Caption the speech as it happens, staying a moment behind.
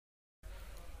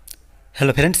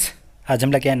Hello friends, आज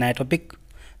हम लेके आए नया टॉपिक।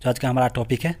 जो आज का हमारा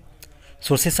टॉपिक है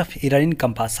sources of error in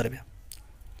compass survey.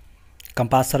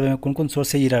 Compass सर्वे में कौन कौन सोर्स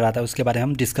से एरर आता है उसके बारे में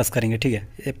हम डिस्कस करेंगे। ठीक है,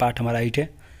 ये पार्ट हमारा 8 है।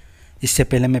 इससे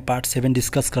पहले मैं पार्ट 7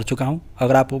 डिस्कस कर चुका हूँ।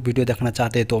 अगर आप वो वीडियो देखना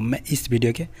चाहते हैं तो मैं इस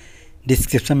वीडियो के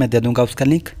डिस्क्रिप्शन में दे दूँगा उसका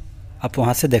लिंक, आप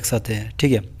वहाँ से देख सकते हैं।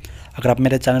 ठीक है, अगर आप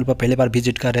मेरे चैनल पर पहली बार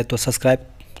विजिट कर रहे हैं तो सब्सक्राइब,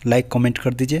 लाइक, कमेंट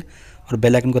कर दीजिए और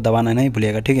बेल आइकन को दबाना नहीं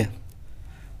भूलिएगा। ठीक है,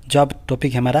 जो अब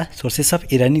टॉपिक है हमारा sources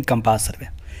of error in compass survey.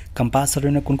 Compass सर्वे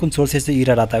में कौन कौन सोर्सेस से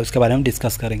एरर आता है उसके बारे में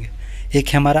डिस्कस करेंगे। एक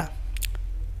है हमारा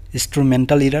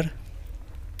इंस्ट्रूमेंटल एरर,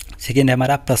 सेकेंड है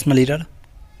हमारा पर्सनल एरर,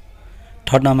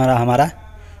 थर्ड हमारा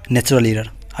नेचुरल एरर।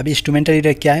 अब इंस्ट्रूमेंटल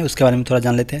एरर क्या है उसके बारे में थोड़ा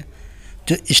जान लेते हैं।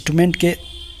 जो इंस्ट्रूमेंट के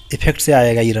इफेक्ट से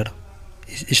आएगा एरर,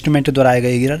 इंस्ट्रूमेंट के द्वारा आएगा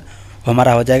एरर, वो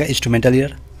हमारा हो जाएगा इंस्ट्रूमेंटल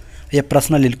एरर। ये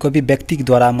पर्सनल एरर कोई भी व्यक्ति के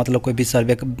द्वारा, मतलब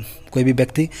कोई भी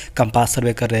व्यक्ति कंपास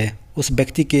सर्वे कर रहे हैं उस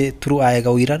व्यक्ति के थ्रू आएगा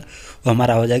वो एरर, वो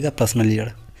हमारा हो जाएगा पर्सनल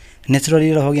एरर। नेचुरल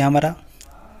एरर हो गया हमारा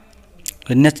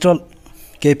नेचुरल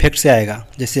के इफेक्ट से आएगा,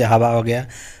 जैसे हवा हो गया,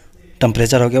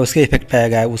 टेम्परेचर हो गया, उसके इफेक्ट पे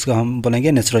आएगा, उसको हम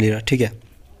बोलेंगे नेचुरल एरर। ठीक है,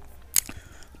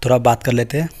 थोड़ा बात कर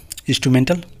लेते हैं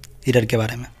इंस्ट्रूमेंटल एरर के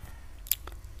बारे में।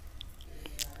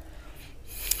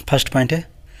 फर्स्ट पॉइंट है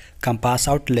कंपास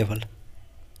आउट लेवल।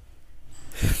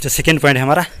 जो सेकेंड पॉइंट है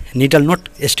हमारा नीडल नॉट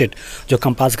स्टेट, जो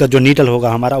कंपास का जो नीडल होगा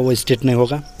हमारा वो स्टेट नहीं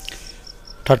होगा।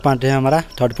 थर्ड पॉइंट है हमारा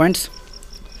थर्ड पॉइंट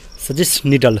सजेस्ट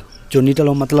नीडल, जो नीडल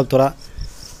हो मतलब थोड़ा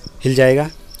हिल जाएगा।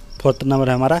 फोर्थ नंबर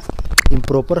है हमारा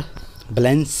इम्प्रॉपर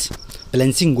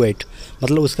बैलेंसिंग वेट,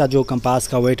 मतलब उसका जो कंपास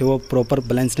का वेट है वो प्रॉपर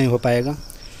बैलेंस नहीं हो पाएगा।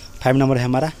 5 नंबर है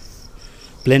हमारा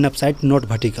plane up side not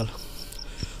vertical,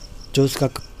 जो उसका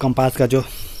कंपास का जो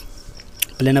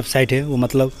प्लेन अप साइड है वो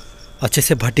मतलब अच्छे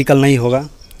से वर्टिकल नहीं होगा,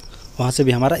 वहाँ से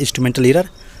भी हमारा इंस्ट्रूमेंटल एरर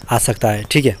आ सकता है।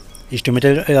 ठीक है,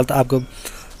 इंस्ट्रूमेंटल एरर तो आपको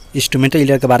इंस्ट्रूमेंटल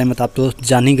एरर के बारे में तो आप तो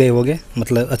जान ही गए होंगे,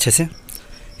 मतलब अच्छे से,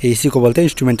 ये इसी को बोलते हैं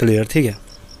इंस्ट्रूमेंटल एरर। ठीक है,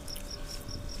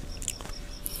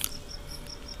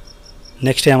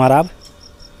 नेक्स्ट है हमारा अब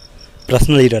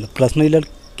पर्सनल एरर। पर्सनल एरर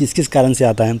किस किस कारण से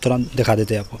आता है हम थोड़ा दिखा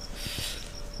देते हैं आपको।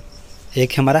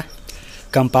 एक है हमारा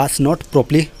कंपास नॉट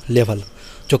प्रॉपरली लेवल,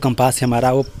 जो कंपास है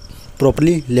हमारा वो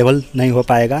प्रॉपरली लेवल नहीं हो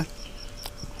पाएगा।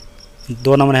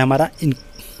 2 नंबर है हमारा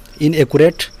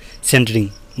इनएक्यूरेट सेंटरिंग,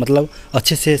 मतलब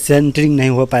अच्छे से सेंटरिंग नहीं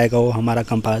हो पाएगा वो हमारा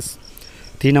कंपास।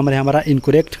 3 नंबर है हमारा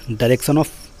इनकरेक्ट डायरेक्शन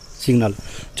ऑफ सिग्नल,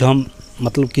 जो हम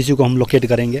मतलब किसी को हम लोकेट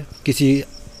करेंगे, किसी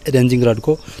रेंजिंग रड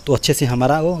को, तो अच्छे से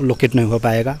हमारा वो लोकेट नहीं हो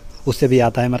पाएगा, उससे भी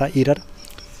आता है हमारा एरर,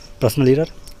 पर्सनल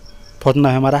एरर। 4 नंबर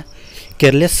है हमारा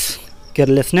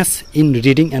carelessness in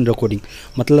reading and recording,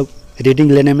 मतलब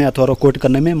रीडिंग लेने में अथवा रिकॉर्ड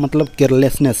करने में मतलब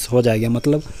केयरलेसनेस हो जाएगा,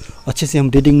 मतलब अच्छे से हम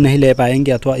रीडिंग नहीं ले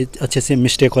पाएंगे अथवा अच्छे से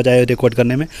मिस्टेक हो जाए रिकॉर्ड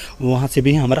करने में, वहाँ से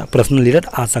भी हमारा पर्सनल एरर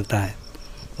आ सकता है,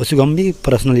 उसी को हम भी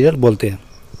पर्सनल एरर बोलते हैं।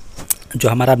 जो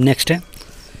हमारा अब नेक्स्ट है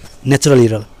नेचुरल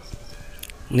एरर।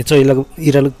 नेचुरल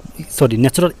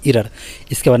एरर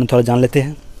इसके बारे में थोड़ा जान लेते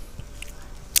हैं।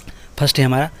 फर्स्ट है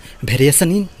हमारा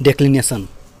वेरिएशन इन डिक्लिनेशन,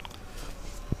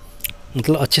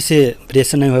 मतलब अच्छे से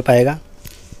वेरिएशन नहीं हो पाएगा।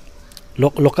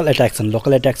 लोकल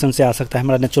अट्रैक्शन से आ सकता है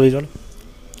हमारा natural error.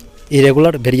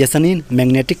 Irregular variation in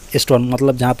magnetic store,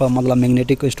 मतलब जहाँ पर मतलब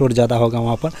मैग्नेटिक स्टोर ज़्यादा होगा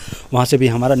वहाँ से भी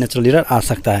हमारा नेचुरल एरर आ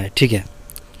सकता है। ठीक है,